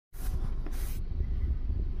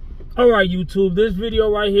All right, YouTube, this video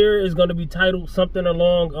right here is going to be titled something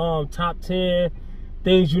along top 10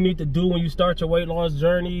 things you need to do when you start your weight loss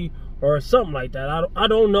journey or something like that. I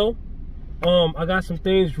don't know. I got some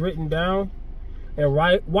things written down. And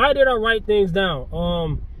why did I write things down?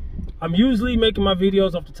 I'm usually making my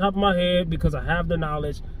videos off the top of my head because I have the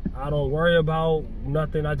knowledge. I don't worry about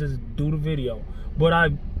nothing. I just do the video. But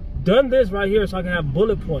I've done this right here so I can have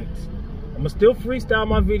bullet points. I'm gonna still freestyle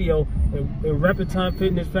my video in Rapid Time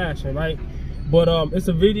Fitness fashion, right? But it's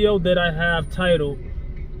a video that I have titled.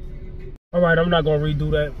 All right, I'm not gonna redo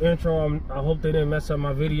that intro. I hope they didn't mess up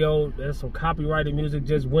my video. There's some copyrighted music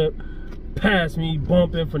just went past me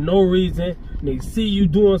bumping for no reason. And they see you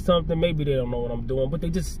doing something, maybe they don't know what I'm doing, but they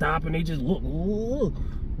just stop and they just look. Ooh,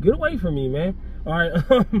 get away from me, man. All right.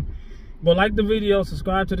 But like the video,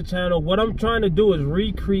 subscribe to the channel. What I'm trying to do is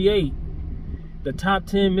recreate the top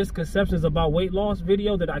 10 misconceptions about weight loss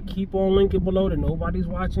video that I keep on linking below that nobody's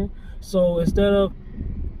watching. So instead of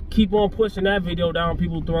keep on pushing that video down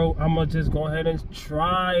people's throat, I'm gonna just go ahead and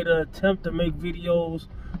try to attempt to make videos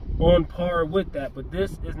on par with that. But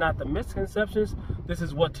this is not the misconceptions, this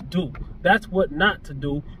is what to do. That's what not to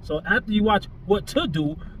do. So after you watch what to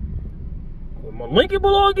do, I'm gonna link it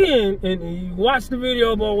below again and you watch the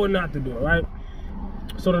video about what not to do. All right,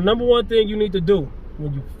 so the number one thing you need to do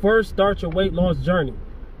when you first start your weight loss journey,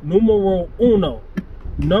 numero uno,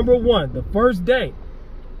 number one, the first day,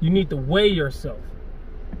 you need to weigh yourself.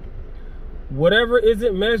 Whatever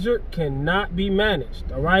isn't measured cannot be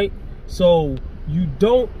managed. All right, so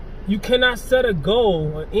you cannot set a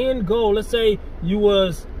goal, an end goal. Let's say you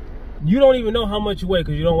don't even know how much you weigh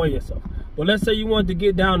because you don't weigh yourself. But let's say you want to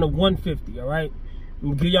get down to 150. All right, I'm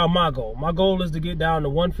gonna give y'all my goal. My goal is to get down to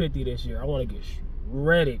 150 this year. I want to get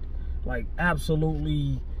shredded, like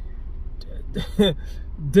absolutely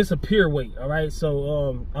disappear weight. All right,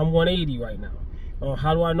 so I'm 180 right now.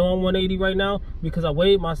 How do I know I'm 180 right now? Because I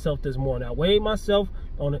weighed myself this morning. I weighed myself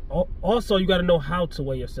on it. Also, you got to know how to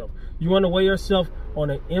weigh yourself. You want to weigh yourself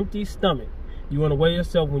on an empty stomach. You want to weigh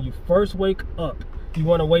yourself when you first wake up. You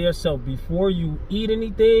want to weigh yourself before you eat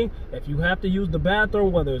anything. If you have to use the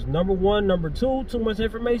bathroom, whether it's number one, number two, too much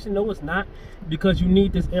information. No, it's not, because you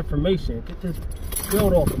need this information. Get this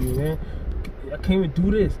belt off of me, man. I can't even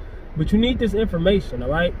do this. But you need this information, all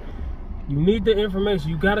right? You need the information.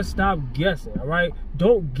 You got to stop guessing, all right?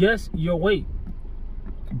 Don't guess your weight.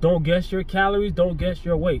 Don't guess your calories. Don't guess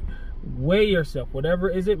your weight. Weigh yourself. Whatever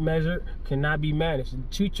isn't measured cannot be managed.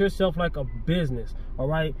 Treat yourself like a business, all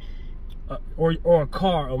right? Or a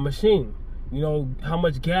car, a machine. You know, how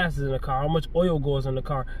much gas is in a car, how much oil goes in the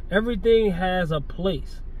car. Everything has a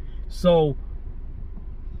place. So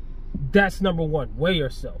that's number one. Weigh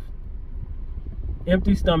yourself.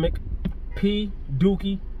 Empty stomach, pee,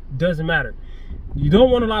 dookie, doesn't matter. You don't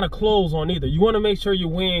want a lot of clothes on either. You want to make sure you're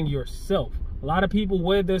weighing yourself. A lot of people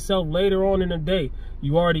weigh themselves later on in the day.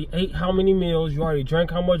 You already ate how many meals, you already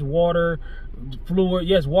drank how much water, fluid.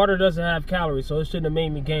 Yes, water doesn't have calories, so it shouldn't have made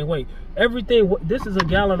me gain weight. Everything, this is a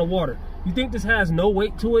gallon of water. You think this has no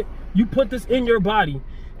weight to it? You put this in your body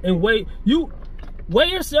and you weigh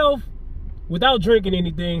yourself without drinking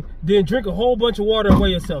anything, then drink a whole bunch of water and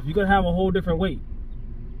weigh yourself. You're gonna have a whole different weight.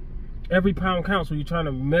 Every pound counts when you're trying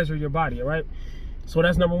to measure your body, all right? So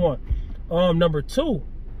that's number one. Number two,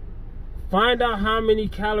 find out how many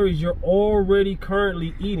calories you're already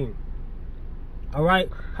currently eating. All right,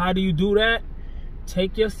 how do you do that?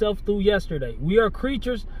 Take yourself through yesterday. We are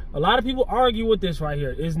creatures. A lot of people argue with this right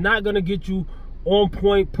here. It's not gonna get you on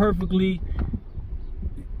point perfectly.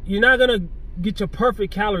 You're not gonna get your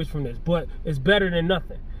perfect calories from this, but it's better than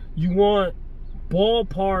nothing. You want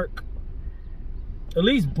ballpark, at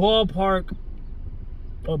least a ballpark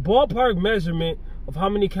measurement of how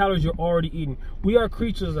many calories you're already eating. We are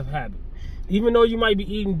creatures of habit. Even though you might be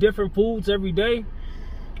eating different foods every day,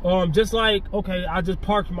 just like, okay, I just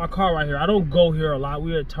parked my car right here. I don't go here a lot.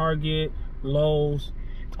 We're at Target, Lowe's.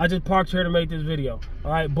 I just parked here to make this video,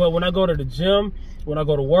 all right? But when I go to the gym, when I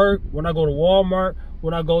go to work, when I go to Walmart,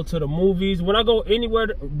 when I go to the movies, when I go anywhere,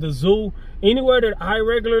 the zoo, anywhere that I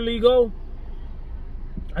regularly go,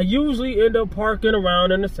 I usually end up parking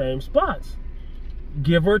around in the same spots,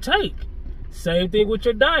 give or take. Same thing with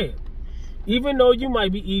your diet. Even though you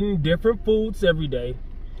might be eating different foods every day,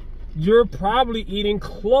 you're probably eating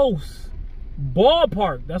close,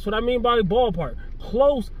 ballpark, that's what I mean by ballpark,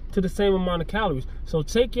 close to the same amount of calories. So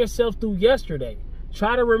take yourself through yesterday.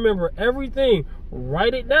 Try to remember everything.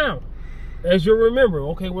 Write it down as you remember.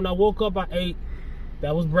 Okay, when I woke up, I ate.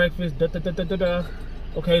 That was breakfast. Da, da, da, da, da, da.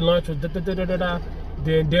 Okay, lunch was da, da, da, da, da, da.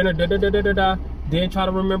 Then dinner, da, da, da, da, da, da. Then try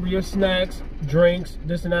to remember your snacks, drinks,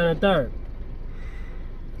 this and that and the third.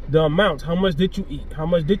 the amounts. How much did you eat? How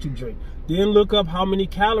much did you drink? Then look up how many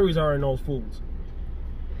calories are in those foods.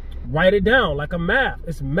 Write it down like a math.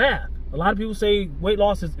 It's math. A lot of people say weight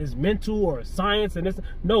loss is mental or science and this.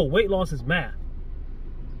 No, weight loss is math.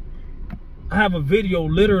 I have a video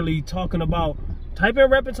literally talking about, type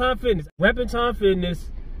in Rep and Time Fitness. Rep and Time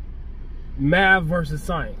Fitness, math versus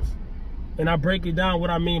science. And I break it down what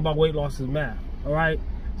I mean by weight loss is math. All right?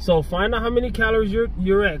 So find out how many calories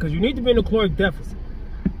you're at, because you need to be in a caloric deficit.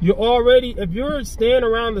 You're already, if you're staying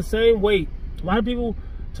around the same weight, a lot of people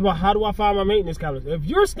talk about how do I find my maintenance calories. If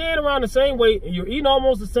you're staying around the same weight and you're eating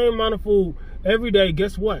almost the same amount of food every day,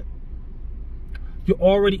 guess what? You're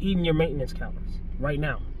already eating your maintenance calories right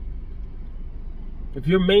now. If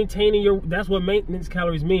you're maintaining your, that's what maintenance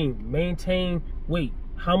calories mean. Maintain weight.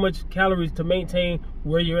 How much calories to maintain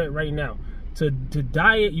where you're at right now. To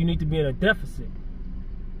diet, you need to be in a deficit.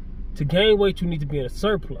 To gain weight, you need to be in a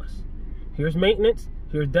surplus. Here's maintenance,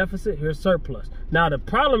 here's deficit, here's surplus. Now the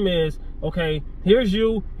problem is, okay, here's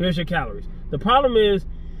your calories. The problem is,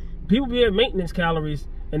 people be at maintenance calories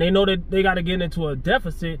and they know that they got to get into a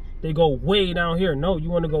deficit. They go way down here. No, you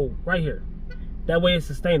want to go right here. That way it's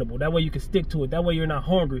sustainable. That way you can stick to it. That way you're not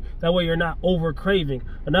hungry. That way you're not over craving.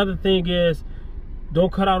 Another thing is,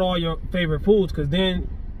 don't cut out all your favorite foods, because then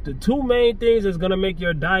the two main things that's going to make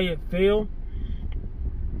your diet fail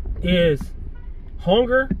is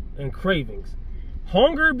hunger and cravings.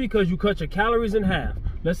 Hunger, because you cut your calories in half.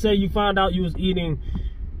 Let's say you found out you was eating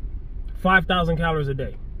 5,000 calories a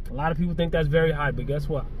day. A lot of people think that's very high, but guess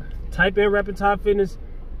what? Type in Rep and Time Fitness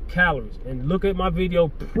calories and look at my video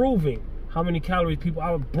proving how many calories people,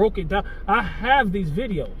 I broke it down. I have these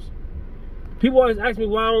videos. People always ask me,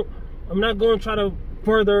 well, I'm not going to try to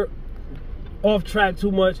further off track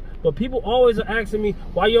too much, but people always are asking me,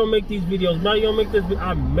 why you don't make these videos? Why you don't make this video?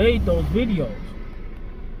 I made those videos.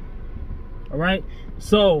 All right?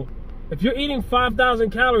 So, if you're eating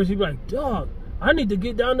 5,000 calories, you're like, dog, I need to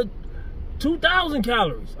get down to 2,000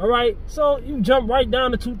 calories. All right? So, you jump right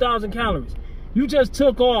down to 2,000 calories. You just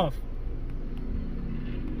took off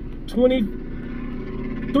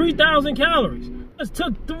 3,000 calories. Just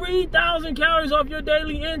took 3,000 calories off your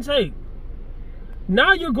daily intake.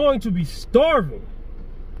 Now you're going to be starving.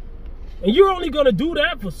 And you're only going to do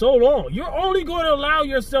that for so long. You're only going to allow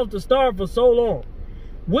yourself to starve for so long.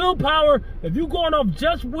 Willpower, if you're going off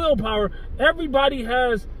just willpower, everybody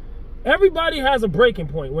has a breaking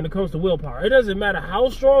point when it comes to willpower. It doesn't matter how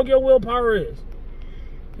strong your willpower is.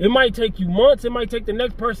 It might take you months. It might take the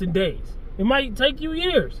next person days. It might take you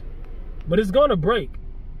years. But it's going to break.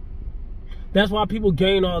 That's why people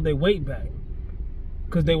gain all their weight back.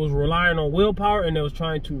 Because they was relying on willpower and they was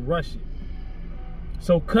trying to rush it.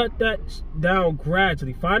 So cut that down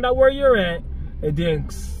gradually. Find out where you're at and then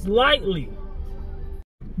slightly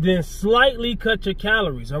cut your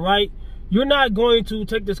calories, all right? You're not going to,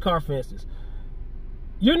 take this car for instance.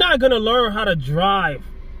 You're not going to learn how to drive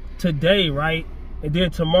today, right? And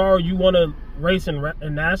then tomorrow you want to race in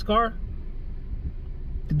NASCAR?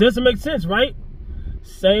 It doesn't make sense, right?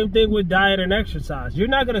 Same thing with diet and exercise. You're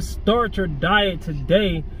not going to start your diet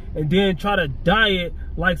today and then try to diet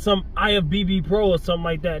like some IFBB Pro or something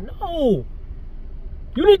like that. No.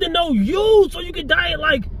 You need to know you so you can diet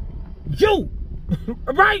like you.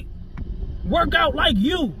 All right? Work out like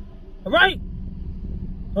you. All right?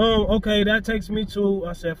 Okay, that takes me to,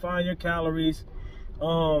 I said, find your calories.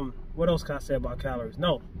 What else can I say about calories?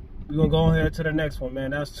 No. We're going to go ahead to the next one, man.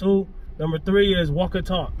 That's 2. Number 3 is walk and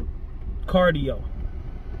talk. Cardio.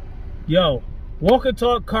 Yo, walk and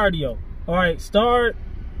talk, cardio. All right, start.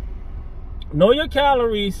 Know your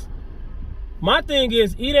calories. My thing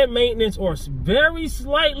is eat at maintenance or very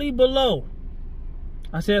slightly below.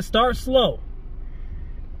 I said start slow.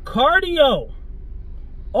 Cardio.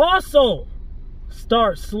 Also,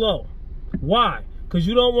 start slow. Why? Because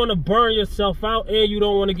you don't want to burn yourself out and you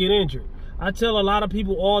don't want to get injured. I tell a lot of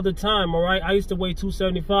people all the time, all right? I used to weigh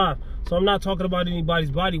 275, so I'm not talking about anybody's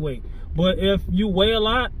body weight. But if you weigh a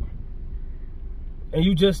lot, and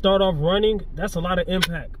you just start off running, that's a lot of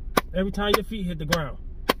impact. Every time your feet hit the ground.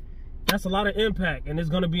 That's a lot of impact, and it's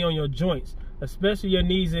going to be on your joints, especially your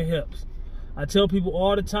knees and hips. I tell people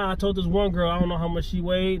all the time, I told this one girl, I don't know how much she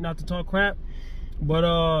weighed, not to talk crap,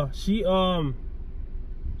 but she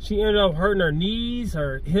ended up hurting her knees,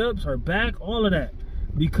 her hips, her back, all of that,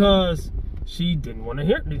 because she didn't want to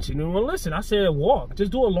hear it. She didn't want to listen. I said walk,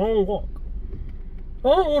 just do a long walk.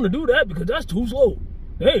 I don't want to do that because that's too slow.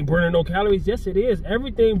 They ain't burning no calories. Yes, it is.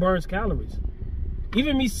 Everything burns calories.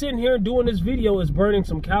 Even me sitting here doing this video is burning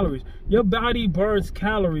some calories. Your body burns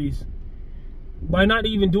calories by not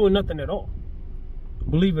even doing nothing at all.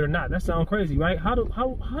 Believe it or not. That sounds crazy, right? How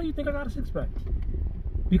you think I got a six-pack?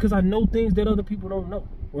 because I know things that other people don't know,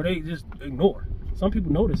 or they just ignore. Some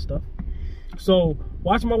people know this stuff. So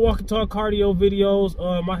watch my walk and talk cardio videos.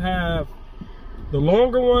 I have the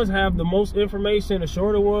longer ones have the most information. The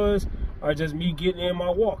shorter ones are just me getting in my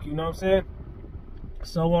walk. You know what I'm saying?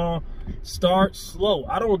 So start slow.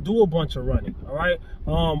 I don't do a bunch of running. All right.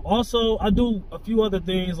 Also, I do a few other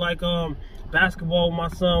things like basketball with my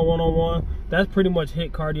son one-on-one. That's pretty much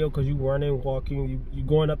HIIT cardio because you running, walking, you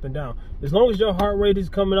going up and down. As long as your heart rate is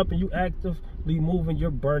coming up and you actively moving,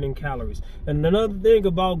 you're burning calories. And another thing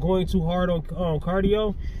about going too hard on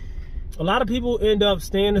cardio, a lot of people end up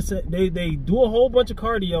staying they do a whole bunch of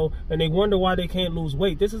cardio and they wonder why they can't lose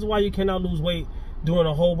weight. This is why you cannot lose weight doing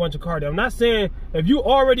a whole bunch of cardio. I'm not saying if you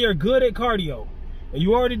already are good at cardio and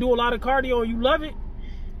you already do a lot of cardio and you love it,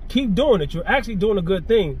 keep doing it. You're actually doing a good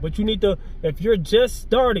thing. But you need to, if you're just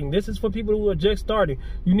starting, this is for people who are just starting,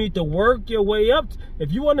 you need to work your way up.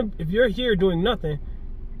 If you're here doing nothing,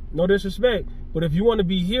 no disrespect, but if you want to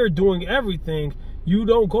be here doing everything, you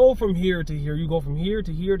don't go from here to here. You go from here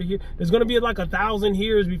to here to here. There's going to be like 1,000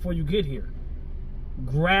 years before you get here.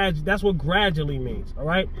 That's what gradually means. All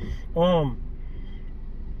right.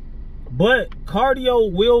 But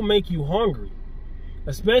cardio will make you hungry,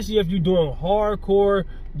 especially if you're doing hardcore.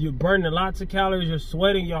 You're burning lots of calories. You're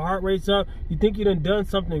sweating. Your heart rate's up. You think you done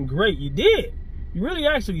something great. You did. You really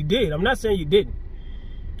actually did. I'm not saying you didn't.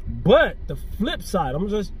 But the flip side, I'm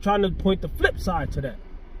just trying to point the flip side to that.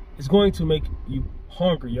 It's going to make you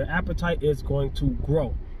hungry. Your appetite is going to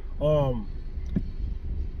grow.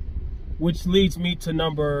 Which leads me to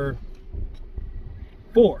number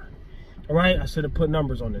 4. All right, I should have put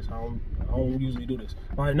numbers on this. I don't usually do this.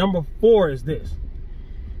 All right, number 4 is this.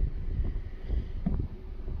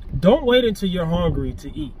 Don't wait until you're hungry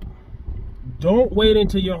to eat. Don't wait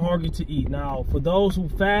until you're hungry to eat. Now, for those who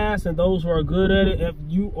fast and those who are good at it, if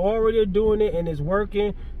you already are doing it and it's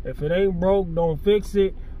working, if it ain't broke, don't fix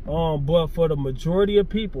it. But for the majority of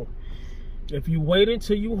people, if you wait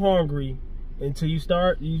until you're hungry, until you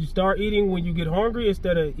start eating when you get hungry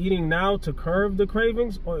instead of eating now to curb the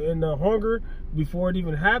cravings and the hunger before it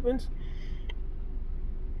even happens,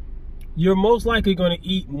 you're most likely going to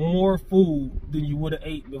eat more food than you would have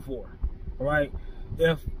ate before. All right?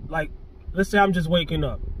 If, like, let's say I'm just waking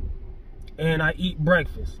up and I eat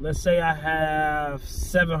breakfast. Let's say I have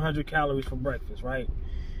 700 calories for breakfast, right?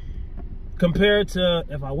 Compared to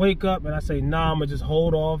if I wake up and I say, nah, I'm going to just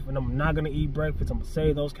hold off and I'm not going to eat breakfast. I'm going to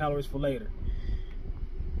save those calories for later.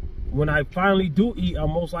 When I finally do eat,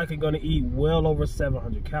 I'm most likely going to eat well over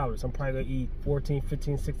 700 calories. I'm probably going to eat 14,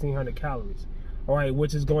 15, 1600 calories. All right,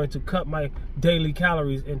 which is going to cut my daily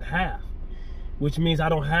calories in half, which means I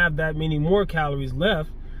don't have that many more calories left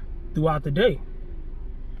throughout the day.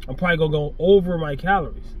 I'm probably going to go over my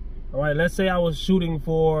calories. All right, let's say I was shooting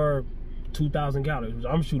for 2,000 calories, which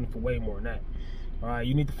I'm shooting for way more than that. All right,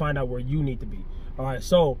 you need to find out where you need to be. All right,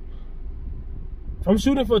 so if I'm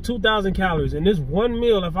shooting for 2,000 calories, and this one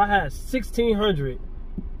meal, if I had 1,600,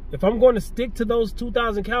 if I'm going to stick to those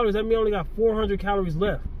 2,000 calories, that means I only got 400 calories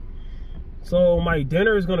left. So my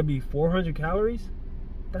dinner is going to be 400 calories.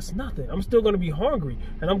 That's nothing. I'm still going to be hungry.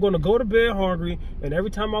 And I'm going to go to bed hungry. And every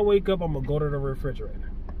time I wake up, I'm going to go to the refrigerator.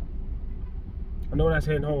 I know that's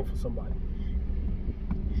heading home for somebody.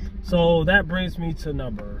 So that brings me to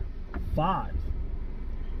number 5.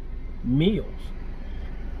 Meals.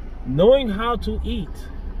 Knowing how to eat.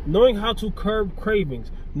 Knowing how to curb cravings.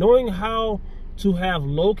 Knowing how to have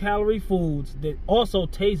low-calorie foods that also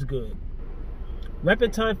taste good.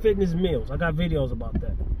 Repentine Fitness meals. I got videos about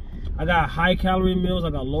that. I got high-calorie meals.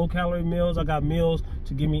 I got low-calorie meals. I got meals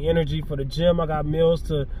to give me energy for the gym. I got meals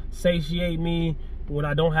to satiate me when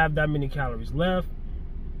I don't have that many calories left.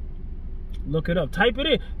 Look it up. Type it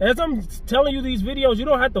in. As I'm telling you these videos, you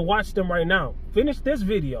don't have to watch them right now. Finish this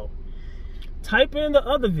video. Type in the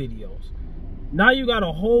other videos. Now you got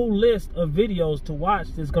a whole list of videos to watch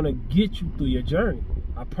that's going to get you through your journey.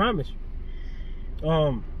 I promise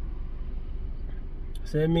you.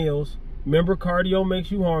 Said meals. Remember, cardio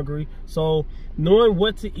makes you hungry. So knowing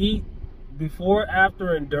what to eat before,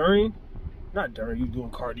 after, and during. Not during you doing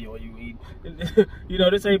cardio and you eat. You know,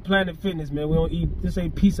 this ain't Planet Fitness, man. We don't eat. This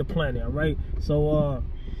ain't Piece of Planet, all right? So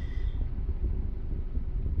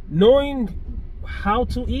knowing how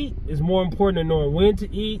to eat is more important than knowing when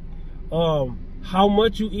to eat. How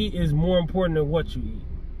much you eat is more important than what you eat.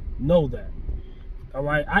 Know that. All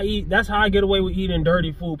right, I eat. That's how I get away with eating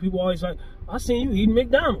dirty food. People always like, I seen you eating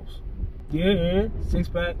McDonald's. Yeah,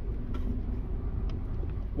 6-pack.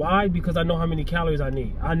 Why? Because I know how many calories I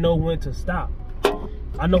need. I know when to stop.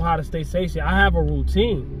 I know how to stay satiated. I have a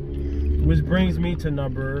routine, which brings me to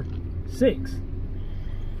number 6.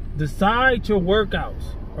 Decide your workouts.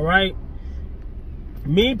 All right.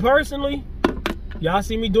 Me personally, y'all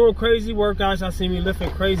see me doing crazy workouts. Y'all see me lifting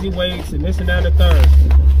crazy weights and this and that and the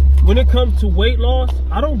third. When it comes to weight loss,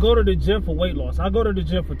 I don't go to the gym for weight loss. I go to the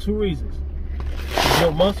gym for 2 reasons: to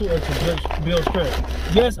build muscle and to build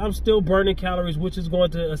strength. Yes, I'm still burning calories, which is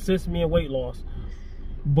going to assist me in weight loss.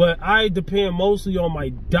 But I depend mostly on my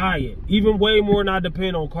diet, even way more than I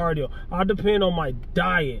depend on cardio. I depend on my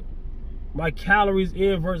diet, my calories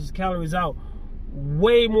in versus calories out,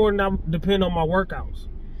 way more than I depend on my workouts.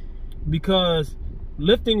 Because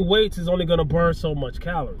lifting weights is only going to burn so much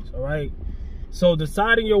calories, all right? So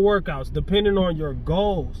deciding your workouts, depending on your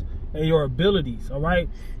goals and your abilities, all right?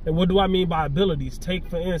 And what do I mean by abilities? Take,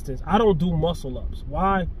 for instance, I don't do muscle ups.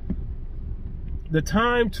 Why? The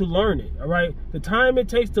time to learn it, all right? The time it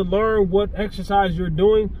takes to learn what exercise you're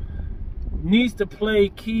doing needs to play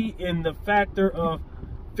key in the factor of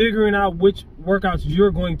figuring out which workouts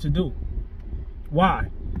you're going to do. Why?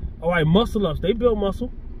 All right, muscle ups, they build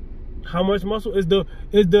muscle. How much muscle is the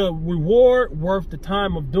reward worth the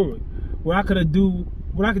time of doing? What I could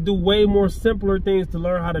do way more simpler things to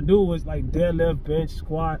learn how to do is like deadlift, bench,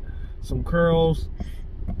 squat, some curls,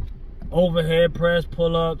 overhead press,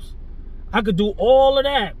 pull-ups. I could do all of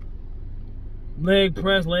that. Leg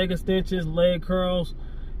press, leg extensions, leg curls,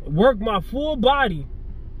 work my full body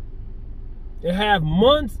and have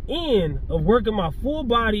months in of working my full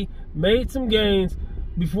body, made some gains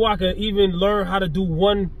before I could even learn how to do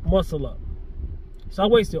one muscle up. So I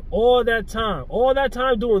wasted all that time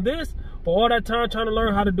doing this, or all that time trying to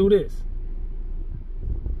learn how to do this.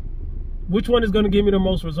 Which one is going to give me the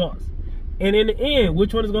most results? And in the end,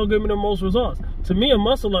 which one is going to give me the most results? To me, a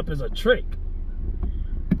muscle up is a trick.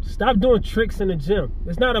 Stop doing tricks in the gym.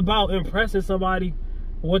 It's not about impressing somebody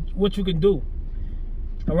what you can do.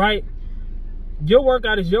 All right? Your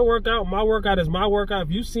workout is your workout. My workout is my workout.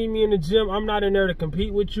 If you see me in the gym, I'm not in there to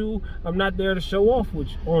compete with you. I'm not there to show off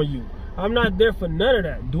on you. I'm not there for none of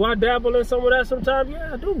that. Do I dabble in some of that sometimes?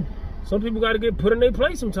 Yeah, I do. Some people got to get put in their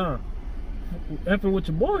place sometimes. Effing with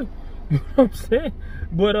your boy. You know what I'm saying?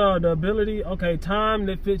 But the ability, okay, time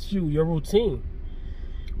that fits you, your routine.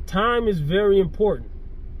 Time is very important.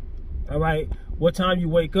 All right? What time you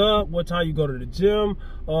wake up, what time you go to the gym,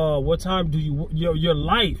 what time do your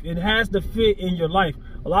life. It has to fit in your life.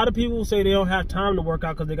 A lot of people say they don't have time to work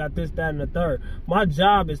out because they got this, that, and the third. My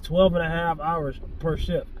job is 12.5 hours per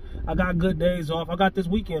shift. I got good days off. I got this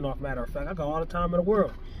weekend off, matter of fact. I got all the time in the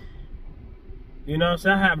world. You know what I'm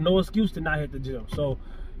saying? I have no excuse to not hit the gym. So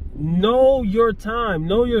know your time.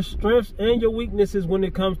 Know your strengths and your weaknesses when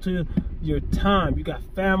it comes to your time. You got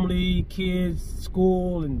family, kids,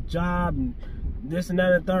 school, and job, and this and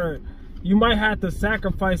that and third. You might have to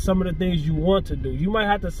sacrifice some of the things you want to do. You might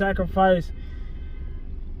have to sacrifice,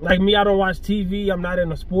 like me, I don't watch TV. I'm not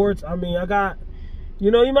into sports. I mean, I got,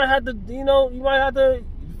 you might have to,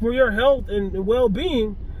 for your health and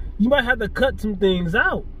well-being, you might have to cut some things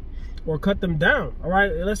out or cut them down, all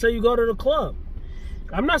right? Let's say you go to the club.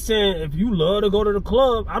 I'm not saying if you love to go to the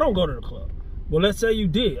club, I don't go to the club. Well, let's say you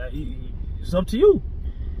did. It's up to you.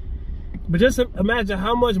 But just imagine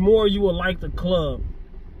how much more you would like the club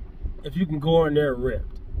if you can go in there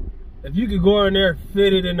ripped. If you could go in there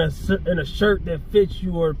fitted in a shirt that fits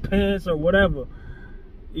you, or pants or whatever.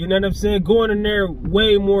 You know what I'm saying? Going in there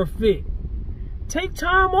way more fit. Take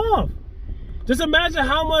time off. Just imagine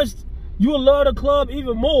how much you will love the club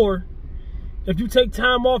even more if you take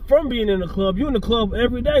time off from being in the club. You're in the club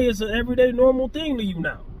every day. It's an everyday normal thing to you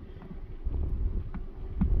now.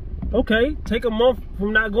 Okay, take a month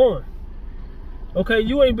from not going. Okay,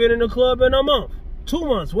 you ain't been in the club in a month, 2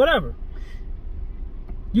 months, whatever.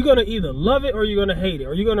 You're going to either love it or you're going to hate it.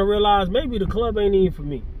 Or you're going to realize maybe the club ain't even for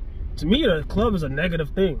me. To me, the club is a negative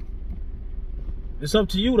thing. It's up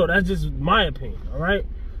to you, though. That's just my opinion, all right?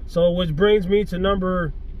 So, which brings me to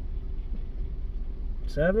number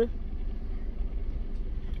 7.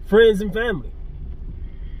 Friends and family.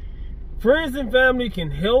 Friends and family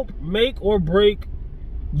can help make or break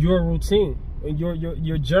your routine and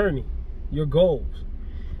your journey, your goals.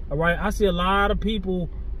 All right, I see a lot of people,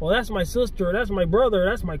 well, that's my sister, that's my brother,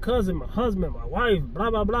 that's my cousin, my husband, my wife, blah,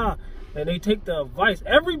 blah, blah. And they take the advice.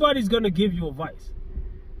 Everybody's going to give you advice.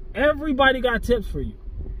 Everybody got tips for you.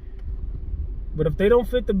 But if they don't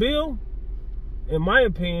fit the bill, in my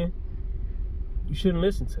opinion, you shouldn't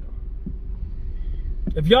listen to them.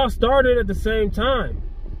 If y'all started at the same time,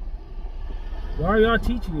 why are y'all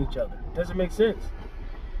teaching each other? Doesn't make sense.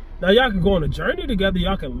 Now, y'all can go on a journey together.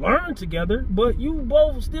 Y'all can learn together. But you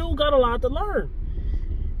both still got a lot to learn.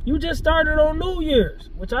 You just started on New Year's,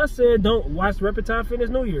 which I said don't watch Rapid Time Fitness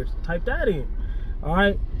New Year's. Type that in. All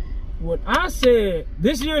right. When I said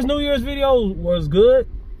this year's New Year's video was good,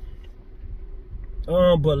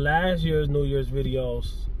 But last year's New Year's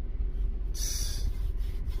videos,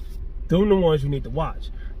 them the ones you need to watch.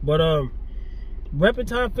 But Reppin'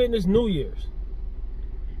 Time Fitness New Year's.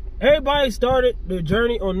 Everybody started their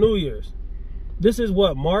journey on New Year's. This is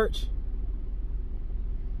what, March?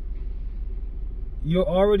 You're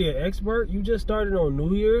already an expert? You just started on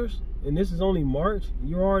New Year's? And this is only March?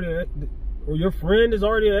 You're already, or your friend is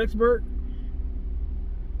already an expert?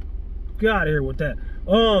 Get out of here with that.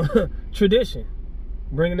 Tradition.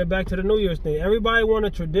 Bringing it back to the New Year's thing. Everybody want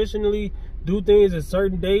to traditionally do things at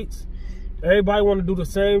certain dates. Everybody want to do the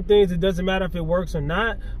same things. It doesn't matter if it works or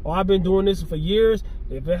not. Oh, I've been doing this for years.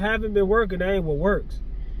 If it haven't been working, that ain't what works.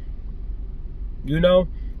 You know?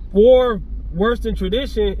 Or worse than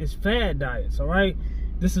tradition is fad diets, all right?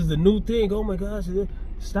 This is the new thing. Oh my gosh,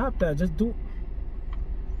 stop that. Just do.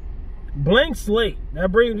 Blank slate.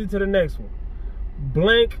 That brings me to the next one.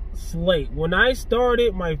 Blank slate. When I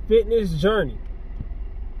started my fitness journey,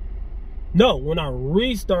 no, when I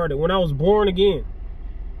restarted, when I was born again,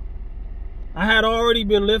 I had already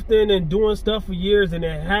been lifting and doing stuff for years, and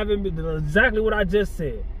it haven't been exactly what I just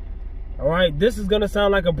said. All right, this is gonna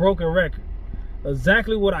sound like a broken record.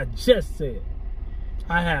 Exactly what I just said.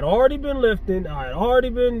 I had already been lifting, I had already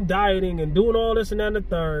been dieting and doing all this and that and the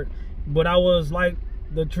third, but I was like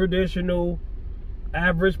the traditional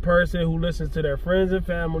average person who listens to their friends and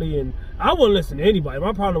family, and I wouldn't listen to anybody.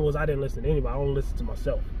 My problem was I didn't listen to anybody. I only listened to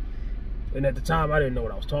myself. And at the time, I didn't know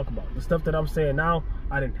what I was talking about. The stuff that I'm saying now,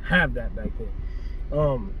 I didn't have that back then.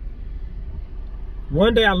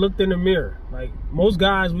 One day I looked in the mirror. Like most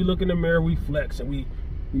guys, we look in the mirror, we flex, and we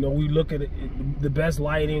look at the best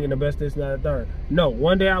lighting and the best this and that and third. No,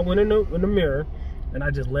 one day I went in the mirror, and I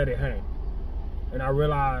just let it hang. And I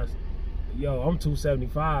realized, yo, I'm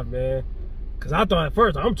 275, man. Because I thought at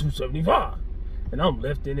first, I'm 275. And I'm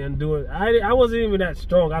lifting and doing, I wasn't even that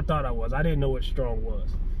strong. I thought I was. I didn't know what strong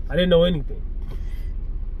was. I didn't know anything.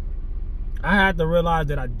 I had to realize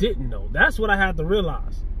that I didn't know. That's what I had to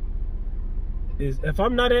realize. Is if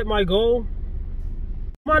I'm not at my goal,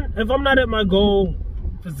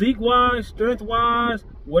 physique-wise, strength-wise,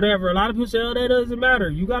 whatever, a lot of people say, oh, that doesn't matter.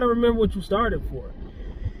 You got to remember what you started for.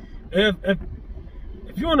 If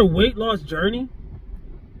you're on a weight loss journey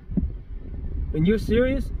and you're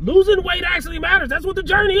serious, losing weight actually matters. That's what the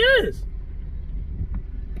journey is.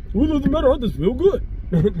 Well, it doesn't matter. I just feel good.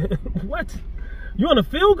 What? You on a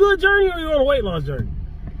feel-good journey or you on a weight loss journey?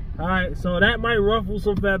 All right, so that might ruffle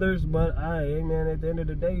some feathers, but hey, man, at the end of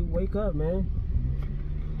the day, wake up, man.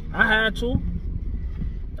 I had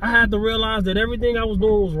to realize that everything I was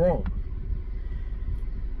doing was wrong.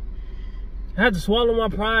 I had to swallow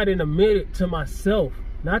my pride and admit it to myself,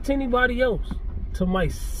 not to anybody else, to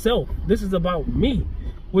myself. This is about me,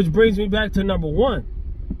 which brings me back to number one.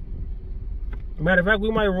 Matter of fact,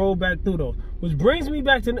 we might roll back through those, which brings me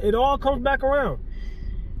back to, it all comes back around.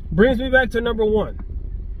 Brings me back to number one.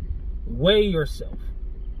 Weigh yourself.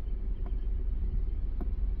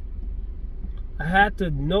 I had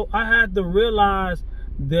to realize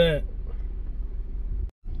that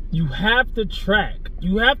you have to track.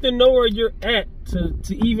 You have to know where you're at to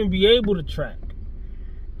even be able to track.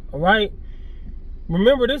 All right?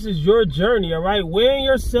 Remember, this is your journey, all right? Weighing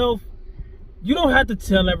yourself, you don't have to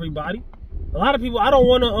tell everybody. A lot of people, I don't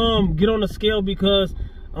want to get on the scale because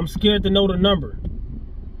I'm scared to know the number.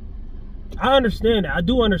 I understand that. I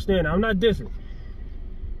do understand that. I'm not dissing.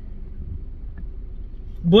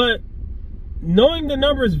 But knowing the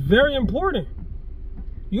number is very important.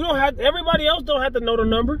 You don't have, everybody else don't have to know the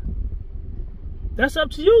number. That's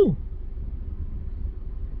up to you.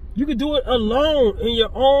 You can do it alone in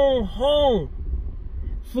your own home.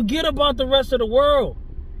 Forget about the rest of the world.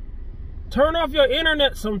 Turn off your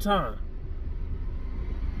internet sometime.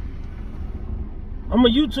 I'm a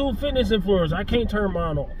YouTube fitness influencer. I can't turn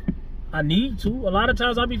mine off. I need to. A lot of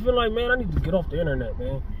times I be feeling like, man, I need to get off the internet,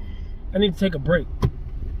 man. I need to take a break.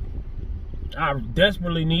 I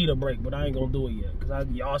desperately need a break, but I ain't gonna do it yet because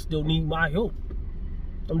y'all still need my help.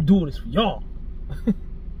 I'm doing this for y'all.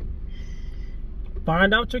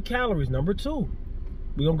 Find out your calories. Number two.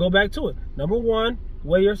 We're gonna go back to it. Number one,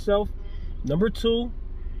 weigh yourself. Number two,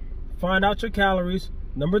 find out your calories.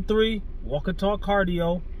 Number three, walk and talk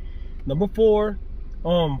cardio. Number four,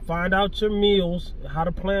 find out your meals, how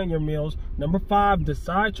to plan your meals. Number five,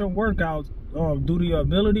 decide your workouts due to your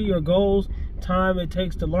ability, your goals, time it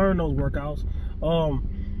takes to learn those workouts.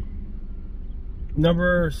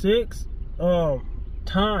 Number six,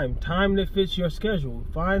 time that fits your schedule.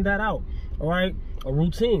 Find that out. All right, a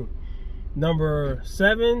routine. Number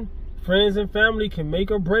seven, Friends and family can make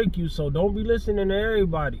or break you, so don't be listening to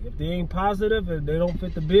everybody. If they ain't positive, if they don't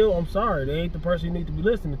fit the bill, I'm sorry, they ain't the person you need to be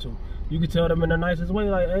listening to. You can tell them in the nicest way,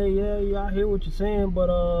 like, hey, yeah, I hear what you're saying, but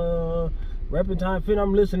Rep Time Fitness,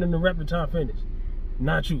 I'm listening to Rep Time Fitness,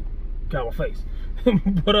 not you. Got my face.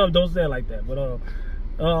 But don't say it like that. But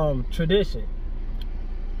tradition.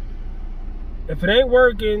 If it ain't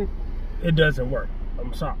working, it doesn't work.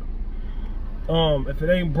 I'm sorry. If it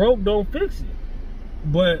ain't broke, don't fix it.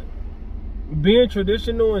 But being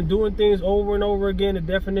traditional and doing things over and over again, the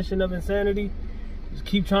definition of insanity, just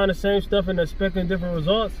keep trying the same stuff and expecting different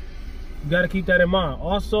results. You got to keep that in mind.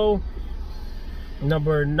 Also,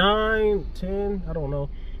 number 9, 10, I don't know,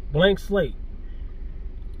 blank slate.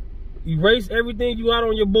 Erase everything you got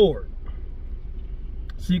on your board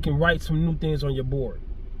so you can write some new things on your board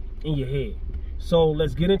in your head. So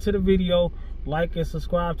let's get into the video. Like and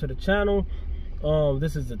subscribe to the channel.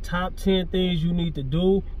 This is the top 10 things you need to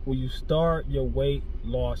do when you start your weight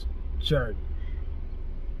loss journey.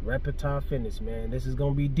 Rep Time Fitness, man. This is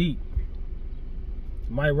gonna be deep.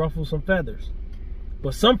 Might ruffle some feathers,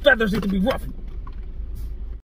 but some feathers need to be ruffled.